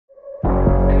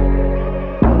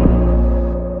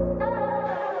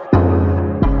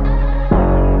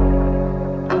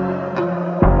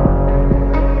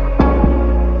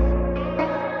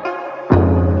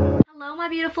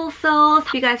beautiful souls,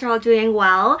 hope you guys are all doing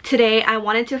well. Today I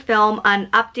wanted to film an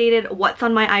updated what's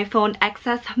on my iPhone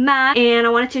XS Max, and I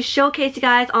wanted to showcase you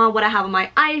guys on what I have on my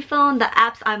iPhone, the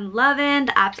apps I'm loving,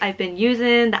 the apps I've been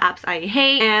using, the apps I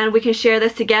hate, and we can share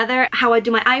this together, how I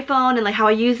do my iPhone and like how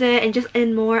I use it, and just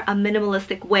in more a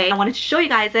minimalistic way. I wanted to show you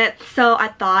guys it, so I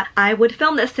thought I would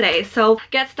film this today. So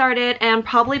get started and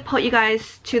probably put you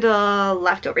guys to the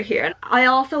left over here. I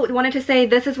also wanted to say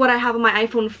this is what I have on my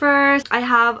iPhone first. I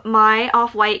have my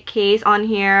off-white case on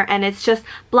here and it's just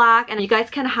black, and you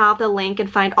guys can have the link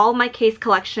and find all my case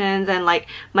collections and like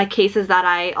my cases that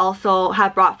I also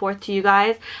have brought forth to you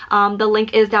guys. The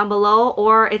link is down below,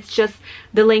 or it's just,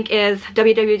 the link is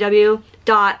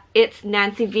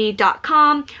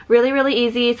www.itsnancyv.com. really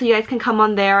easy, so you guys can come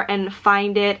on there and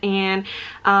find it and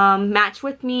match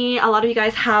with me. A lot of you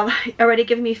guys have already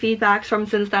given me feedbacks from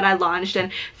since that I launched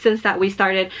and since that we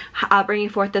started bringing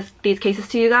forth these cases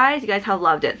to you guys. You guys have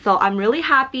loved it, so I'm really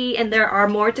happy, and there are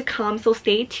more to come, so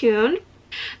stay tuned.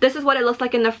 This is what it looks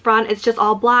like in the front. It's just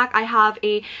all black. I have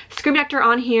a screen protector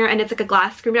on here and it's like a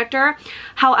glass screen protector.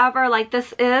 However, like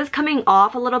this is coming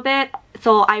off a little bit,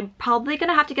 so I'm probably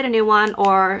gonna have to get a new one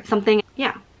or something.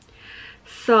 Yeah.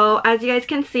 So as you guys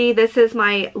can see, this is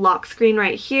my lock screen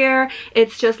right here.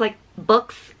 It's just like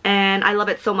books, and I love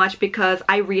it so much because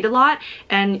I read a lot,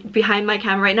 and behind my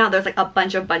camera right now there's like a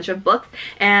bunch of books,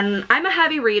 and I'm a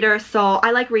heavy reader, so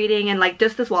I like reading, and like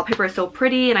just this wallpaper is so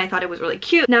pretty and I thought it was really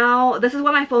cute. Now this is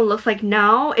what my phone looks like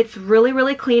now. It's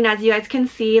really clean, as you guys can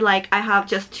see. Like I have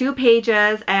just 2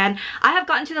 pages, and I have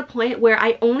gotten to the point where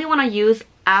I only want to use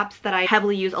apps that I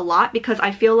heavily use a lot, because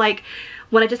I feel like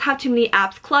when I just have too many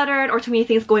apps cluttered or too many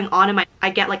things going on in my,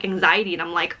 I get like anxiety, and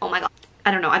I'm like, oh my god, I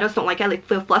don't know, I just don't like it. I like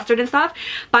feel flustered and stuff.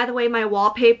 By the way, my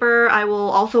wallpaper, I will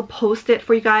also post it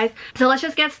for you guys. So let's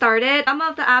just get started. Some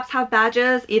of the apps have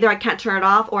badges. Either I can't turn it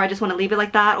off, or I just want to leave it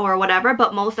like that, or whatever,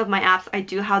 but most of my apps I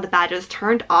do have the badges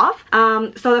turned off.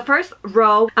 So the first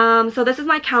row, so this is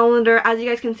my calendar. As you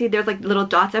guys can see, there's like little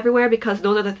dots everywhere because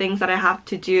those are the things that I have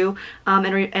to do,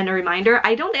 and a reminder.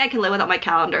 I don't think I can live without my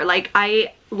calendar. Like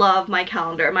I love my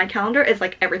calendar. My calendar is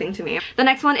like everything to me. The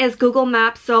next one is Google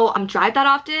Maps. So I'm drive that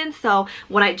often, so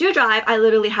when I do drive, I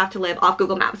literally have to live off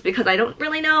Google Maps because I don't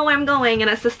really know where I'm going, and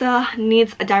it's just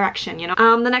needs a direction, you know.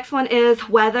 The next one is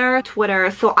weather, Twitter.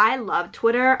 So I love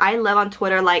Twitter. I live on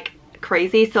Twitter like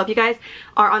crazy, so if you guys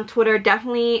are on Twitter,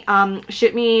 definitely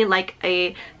shoot me like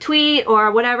a tweet or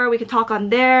whatever. We can talk on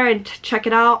there and check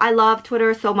it out. I love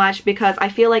Twitter so much because I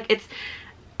feel like it's,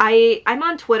 I'm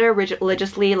on Twitter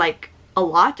religiously, like a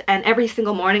lot, and every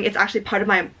single morning it's actually part of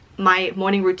my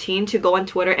morning routine to go on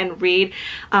Twitter and read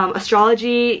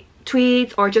astrology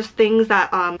tweets or just things that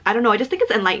I don't know, I just think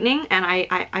it's enlightening, and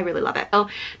I really love it. So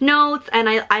notes, and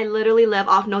I literally live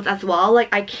off notes as well.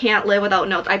 Like I can't live without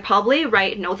notes. I probably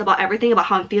write notes about everything, about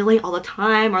how I'm feeling all the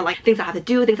time, or like things I have to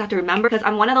do, things I have to remember, because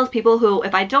I'm one of those people who,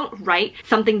 if I don't write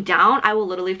something down, I will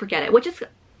literally forget it, which is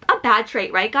a bad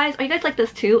trait, right guys? Are you guys like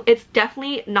this too? It's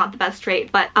definitely not the best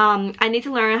trait, but I need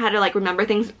to learn how to like remember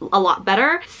things a lot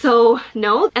better. So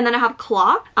notes, and then I have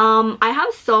clock. I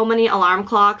have so many alarm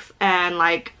clocks, and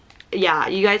like, yeah,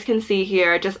 you guys can see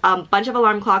here just a bunch of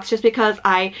alarm clocks, just because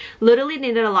I literally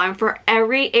need an alarm for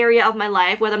every area of my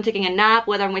life, whether I'm taking a nap,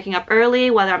 whether I'm waking up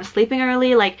early, whether I'm sleeping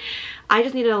early. Like I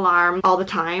just need an alarm all the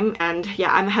time, and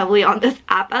yeah, I'm heavily on this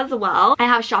app as well. I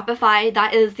have Shopify.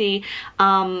 That is the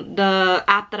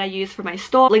app that I use for my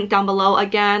store. Link down below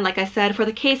again, like I said, for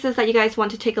the cases that you guys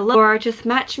want to take a look or just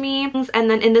match me. And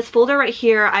then in this folder right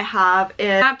here, I have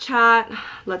Snapchat.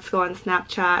 Let's go on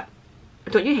Snapchat.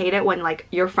 Don't you hate it when like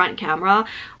your front camera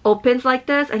opens like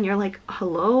this and you're like,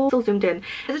 hello? So zoomed in.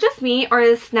 Is it just me, or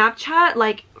is Snapchat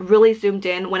like really zoomed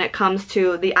in when it comes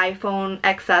to the iPhone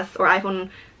XS or iPhone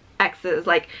X's?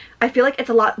 Like I feel like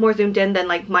it's a lot more zoomed in than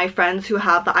like my friends who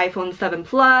have the iPhone 7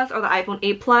 Plus or the iPhone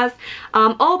 8 Plus.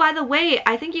 Oh, by the way,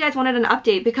 I think you guys wanted an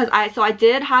update, because I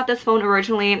did have this phone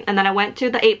originally, and then I went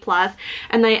to the 8 Plus,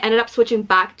 and then I ended up switching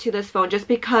back to this phone just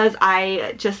because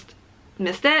I just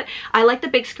missed it. I like the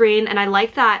big screen, and I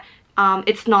like that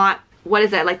it's not, what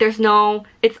is it, like there's no,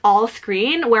 it's all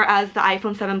screen, whereas the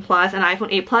iPhone 7 Plus and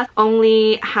iPhone 8 Plus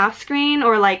only half screen,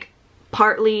 or like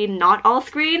partly not all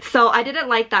screen. So I didn't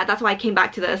like that. That's why I came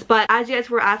back to this. But as you guys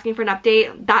were asking for an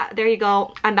update, there you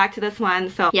go, I'm back to this one.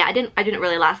 So yeah, I didn't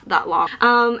really last that long.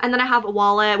 And then I have a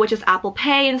wallet, which is Apple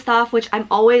Pay and stuff, which I'm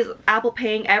always Apple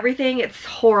Paying everything. It's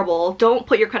horrible. Don't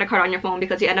put your credit card on your phone,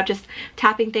 because you end up just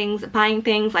tapping things, buying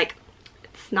things. Like,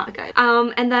 not good.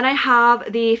 And then I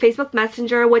have the Facebook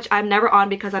Messenger, which I'm never on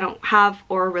because I don't have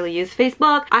or really use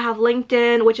Facebook. I have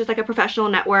LinkedIn, which is like a professional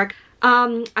network.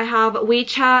 I have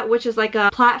WeChat, which is like a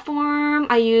platform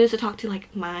I use to talk to like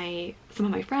some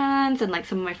of my friends and like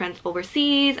some of my friends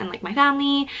overseas and like my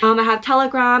family. I have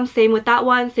Telegram, same with that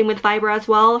one, same with Viber as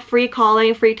well. Free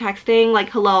calling, free texting, like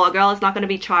hello, a girl is not going to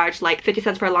be charged like 50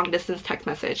 cents for a long distance text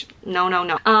message. No, no,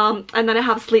 no. And then I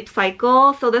have Sleep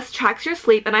Cycle, so this tracks your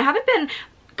sleep, and I haven't been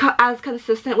as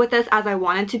consistent with this as I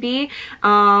wanted to be,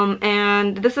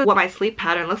 and this is what my sleep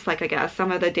pattern looks like, I guess,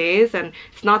 some of the days, and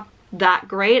it's not that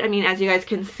great. I mean, as you guys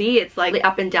can see, it's like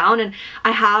up and down, and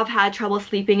I have had trouble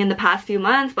sleeping in the past few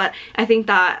months, but I think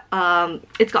that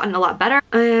it's gotten a lot better.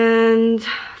 And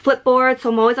Flipboard, so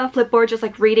I'm always on Flipboard, just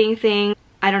like reading things,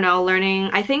 I don't know, learning.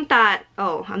 I think that,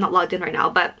 oh, I'm not logged in right now,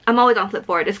 but I'm always on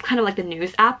Flipboard. It's kind of like the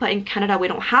news app, but in Canada we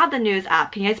don't have the news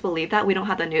app. Can you guys believe that? We don't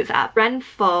have the news app.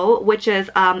 Renpho, which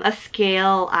is a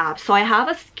scale app. So I have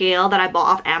a scale that I bought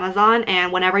off Amazon,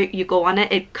 and whenever you go on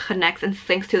it, it connects and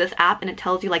syncs to this app, and it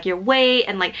tells you like your weight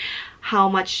and like how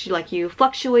much like you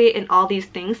fluctuate and all these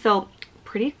things. So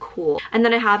pretty cool. And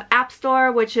then I have App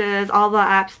Store, which is all the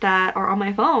apps that are on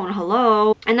my phone.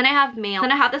 Hello. And then I have Mail.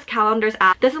 Then I have this calendars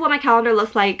app. This is what my calendar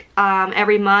looks like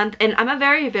every month, and I'm a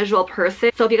very visual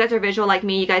person, so if you guys are visual like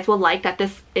me, you guys will like that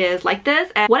this is like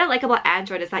this. And what I like about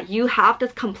Android is that you have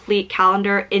this complete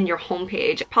calendar in your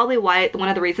homepage. Probably why one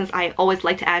of the reasons I always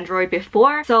liked Android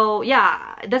before. So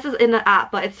yeah, this is in the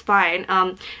app, but it's fine.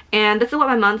 And this is what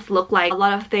my months look like. A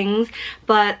lot of things,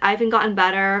 but I've even gotten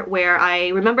better where I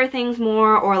remember things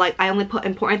more, or like I only put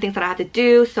important things that I have to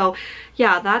do. So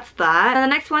yeah, that's that. And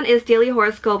the next one is Daily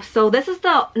Horoscope. So this is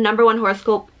the #1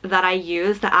 horoscope that I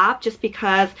use, the app, just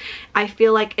because I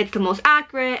feel like it's the most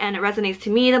accurate and it resonates to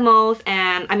me the most.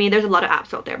 And I mean, there's a lot of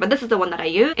apps out there, but this is the one that I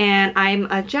use. And I'm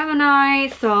a Gemini,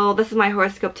 so this is my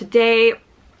horoscope today.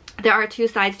 There are two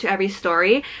sides to every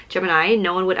story. Gemini,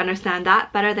 no one would understand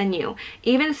that better than you.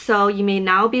 Even so, you may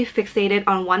now be fixated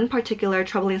on one particular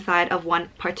troubling side of one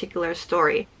particular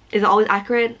story. Is it always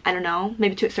accurate? I don't know,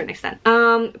 maybe to a certain extent.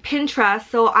 Pinterest,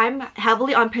 so I'm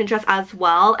heavily on Pinterest as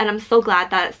well, and I'm so glad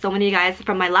that so many of you guys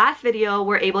from my last video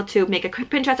were able to make a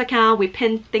Pinterest account. We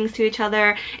pin things to each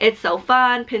other. It's so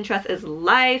fun. Pinterest is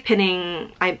life.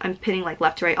 Pinning, I'm pinning like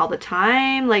left to right all the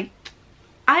time. Like,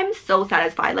 I'm so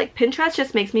satisfied. Like, Pinterest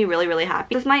just makes me really, really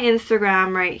happy. This is my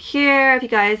Instagram right here if you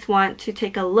guys want to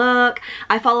take a look.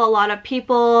 I follow a lot of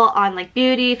people on like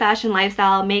beauty, fashion,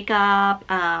 lifestyle, makeup,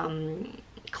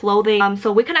 clothing,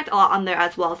 so we connect a lot on there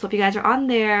as well. So if you guys are on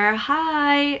there,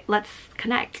 hi, let's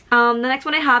connect. The next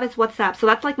one I have is WhatsApp. So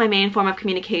that's like my main form of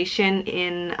communication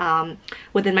in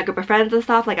within my group of friends and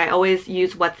stuff. Like, I always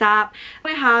use WhatsApp.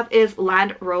 What I have is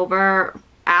Land Rover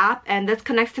app, and this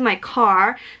connects to my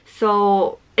car.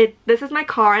 So this is my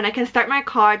car, and I can start my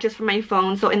car just from my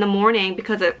phone. So in the morning,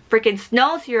 because it freaking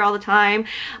snows here all the time,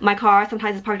 my car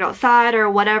sometimes is parked outside or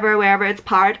whatever, wherever it's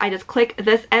parked, I just click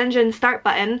this engine start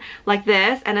button like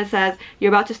this, and it says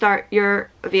you're about to start your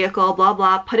vehicle, blah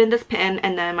blah, put in this pin,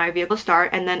 and then my vehicle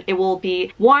start, and then it will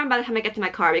be warm by the time I get to my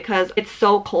car, because it's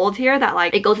so cold here that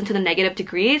like it goes into the negative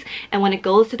degrees, and when it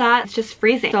goes to that, it's just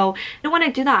freezing. So I don't want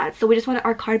to do that, so we just want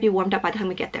our car to be warmed up by the time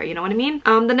we get there, you know what I mean?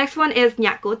 The next one is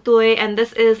Nhạc Của Tôi, and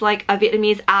this is like a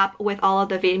Vietnamese app with all of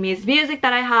the Vietnamese music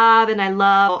that I have and I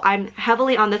love. I'm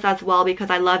heavily on this as well because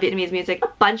I love Vietnamese music. A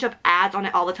bunch of ads on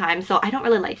it all the time, so I don't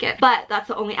really like it, but that's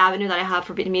the only avenue that I have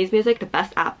for Vietnamese music. The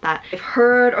best app that I've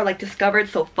heard or like discovered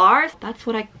so far, so that's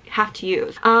what I have to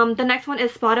use. The next one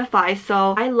is Spotify.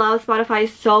 So I love Spotify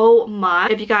so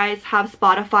much. If you guys have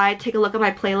Spotify, take a look at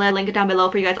my playlist, link it down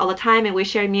below for you guys all the time, and we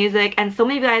share music, and so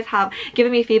many of you guys have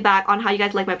given me feedback on how you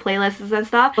guys like my playlists and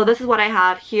stuff. So this is what I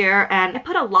have here, and I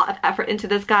put a lot of effort into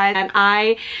this, guys, and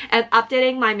I am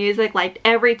updating my music like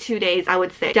every 2 days, I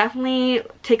would say. Definitely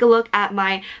take a look at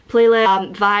my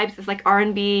playlist. Vibes is like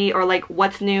R&B or like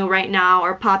what's new right now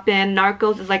or poppin'.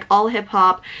 Narcos is like all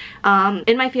hip-hop.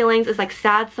 In My Feelings is like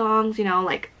sad songs, you know,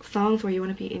 like songs where you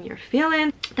want to be in your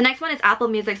feelings. The next one is Apple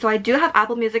Music. So I do have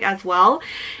Apple Music as well,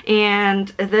 and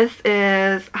this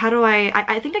is, how do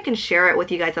I think I can share it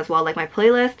with you guys as well, like my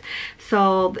playlist.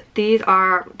 So this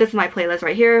is my playlist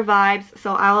right here, Vibes.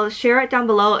 So I'll share it down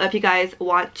below if you guys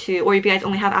want to, or if you guys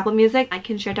only have Apple Music, I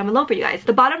can share it down below for you guys.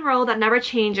 The bottom row that never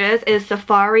changes is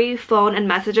Safari, phone, and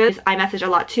messages. iMessage a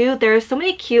lot too. There's so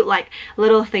many cute like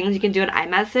little things you can do in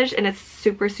iMessage, and it's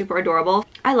super, super adorable.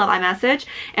 I love iMessage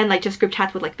and like just group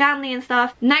chats with like family and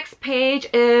stuff. Next page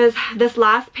is this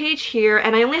last page here,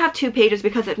 and I only have 2 pages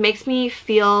because it makes me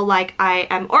feel like I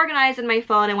am organized in my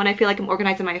phone, and when I feel like I'm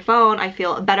organized in my phone, I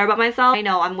feel better about myself. I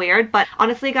know I'm weird, but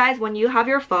honestly guys, when you have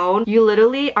your phone, you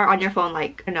literally are on your phone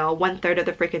like, you know, 1/3 of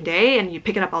the freaking day, and you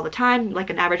pick it up all the time. Like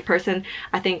an average person,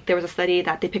 I think there was a study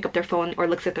that they pick up their phone or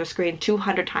looks at their screen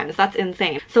 200 times. That's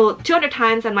insane. So 200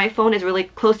 times, and my phone is really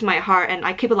close to my heart, and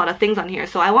I keep a lot of things on here,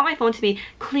 so I want my phone to be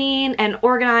clean and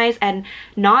organized and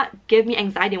not give me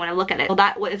anxiety when I look at it. So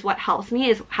that is what helps me,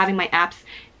 is having my apps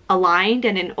aligned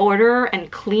and in order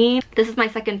and clean. This is my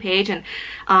second page, and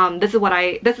this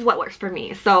is what works for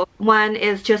me. So one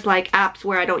is just like apps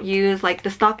where I don't use, like the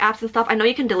stock apps and stuff. I know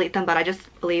you can delete them, but I just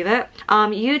leave it.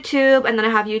 YouTube, and then I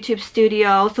have YouTube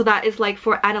Studio, so that is like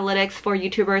for analytics for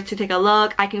YouTubers to take a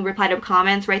look. I can reply to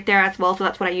comments right there as well, so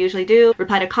that's what I usually do.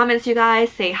 Reply to comments, you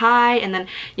guys, say hi, and then,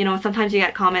 you know, sometimes you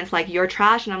get comments like you're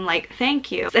trash, and I'm like,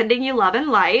 thank you, sending you love and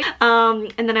light.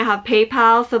 And then I have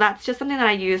PayPal, so that's just something that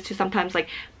I use to sometimes like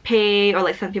pay or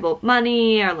like send people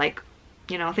money or like,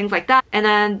 you know, things like that. And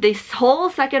then this whole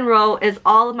second row is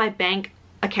all of my bank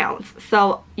accounts.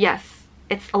 So yes,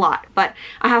 it's a lot, but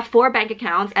I have 4 bank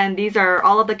accounts, and these are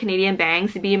all of the Canadian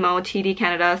banks: BMO, TD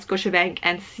Canada, Scotiabank,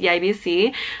 and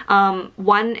CIBC.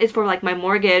 One is for like my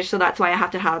mortgage, so that's why I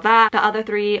have to have that. The other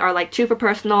 3 are like 2 for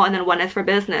personal, and then 1 is for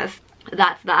business.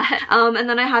 That's that. And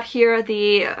then I have here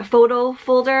the photo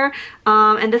folder,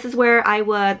 and this is where I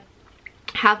would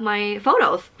have my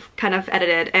photos kind of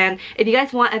edited. And if you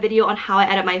guys want a video on how I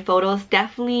edit my photos,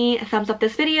 definitely thumbs up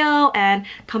this video and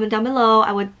comment down below.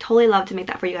 I would totally love to make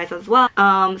that for you guys as well.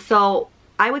 So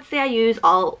I would say I use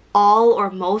all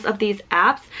or most of these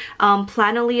apps.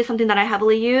 Planoly is something that I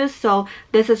heavily use, so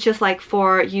this is just like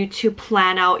for you to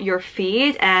plan out your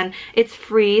feed, and it's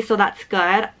free, so that's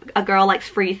good. A girl likes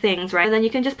free things, right? And then you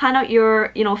can just plan out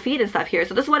your, you know, feed and stuff here.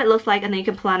 So this is what it looks like, and then you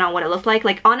can plan out what it looks like.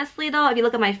 Like honestly though, if you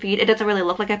look at my feed, it doesn't really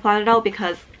look like I planned it out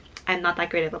because I'm not that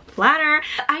great of a planner.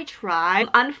 I try.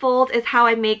 Unfold is how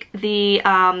I make the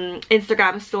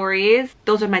Instagram stories.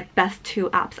 Those are my best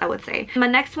 2 apps, I would say. My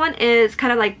next one is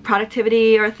kind of like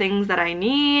productivity or things that I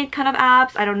need kind of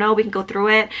apps. I don't know, we can go through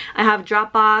it. I have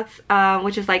Dropbox,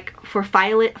 which is like for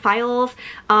files.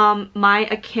 My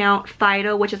account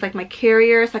Fido, which is like my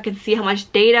carrier, so I can see how much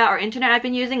data or internet I've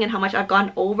been using and how much I've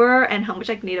gone over and how much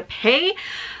I need to pay.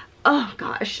 Oh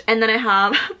gosh. And then I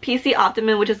have PC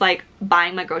Optimum, which is like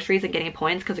buying my groceries and getting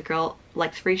points, because a girl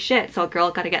likes free shit, so a girl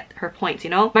gotta get her points,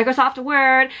 you know. Microsoft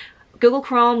Word, Google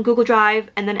Chrome, Google Drive,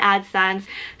 and then AdSense.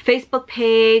 Facebook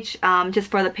page,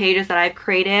 just for the pages that I've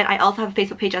created. I also have a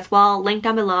Facebook page as well, link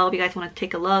down below if you guys want to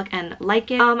take a look and like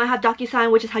it. I have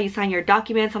DocuSign, which is how you sign your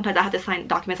documents. Sometimes I have to sign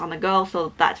documents on the go,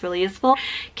 so that's really useful.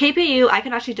 KPU, I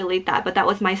can actually delete that, but that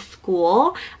was my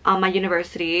school, my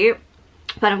university.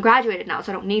 But I'm graduated now,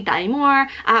 so I don't need that anymore.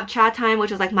 I have Chat Time,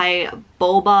 which is like my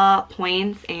boba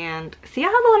points, and see, I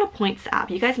have a lot of points app.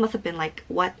 You guys must have been like,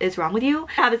 what is wrong with you?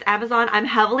 I have this Amazon. I'm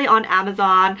heavily on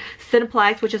Amazon.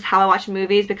 Cineplex, which is how I watch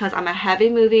movies because I'm a heavy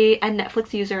movie and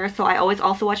Netflix user, so I always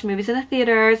also watch movies in the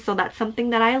theaters, so that's something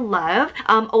that I love.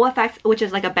 OFX, which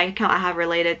is like a bank account I have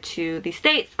related to the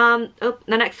States. The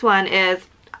next one is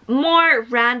more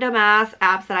random ass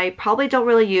apps that I probably don't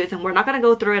really use, and we're not gonna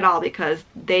go through it all because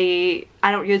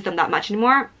I don't use them that much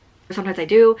anymore. Sometimes I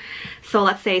do. So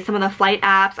let's say some of the flight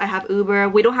apps. I have Uber.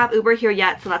 We don't have Uber here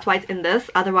yet, so that's why it's in this.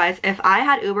 Otherwise, if I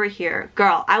had Uber here,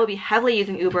 girl, I would be heavily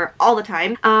using Uber all the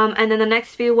time. And then the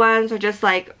next few ones are just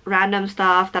like random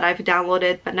stuff that I've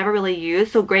downloaded but never really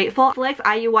used. So Grateful. Netflix,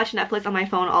 I watch Netflix on my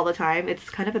phone all the time. It's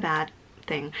kind of a bad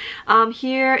thing.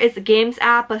 Here is the games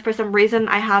app, but for some reason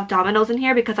I have Domino's in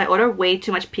here because I order way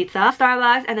too much pizza.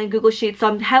 Starbucks, and then Google Sheets. So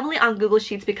I'm heavily on Google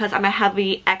Sheets because I'm a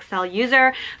heavy Excel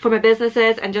user for my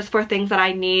businesses and just for things that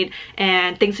I need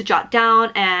and things to jot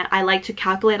down, and I like to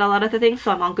calculate a lot of the things,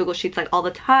 so I'm on Google Sheets like all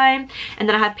the time. And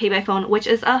then I have Pay by Phone, which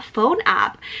is a phone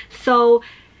app. So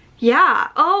yeah.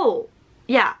 Oh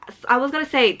yeah, I was gonna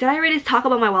say, did I already talk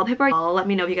about my wallpaper? Let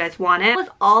me know if you guys want it. That was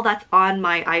all that's on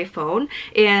my iPhone.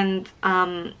 And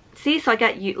see, so I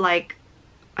get you, like,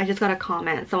 I just got a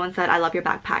comment. Someone said, I love your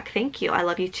backpack. Thank you. I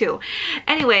love you too.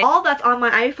 Anyway, all that's on my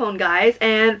iPhone, guys,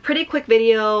 and pretty quick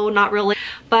video, not really,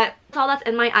 but that's all that's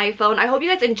in my iPhone. I hope you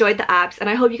guys enjoyed the apps, and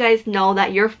I hope you guys know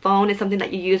that your phone is something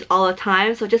that you use all the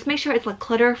time. So just make sure it's like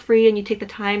clutter free and you take the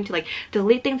time to like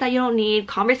delete things that you don't need,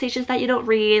 conversations that you don't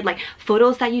read, like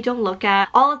photos that you don't look at.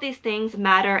 All of these things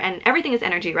matter, and everything is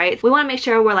energy, right? We want to make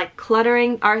sure we're like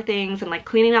cluttering our things and like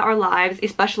cleaning out our lives,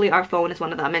 especially our phone is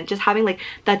one of them, and just having like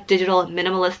that digital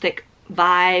minimalistic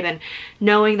vibe and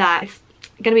knowing that it's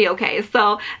gonna be okay.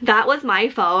 So that was my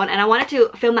phone, and I wanted to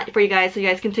film that for you guys so you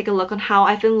guys can take a look on how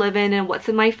I've been living and what's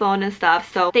in my phone and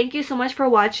stuff. So thank you so much for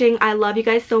watching. I love you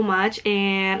guys so much,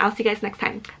 and I'll see you guys next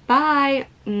time. Bye.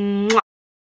 Mwah.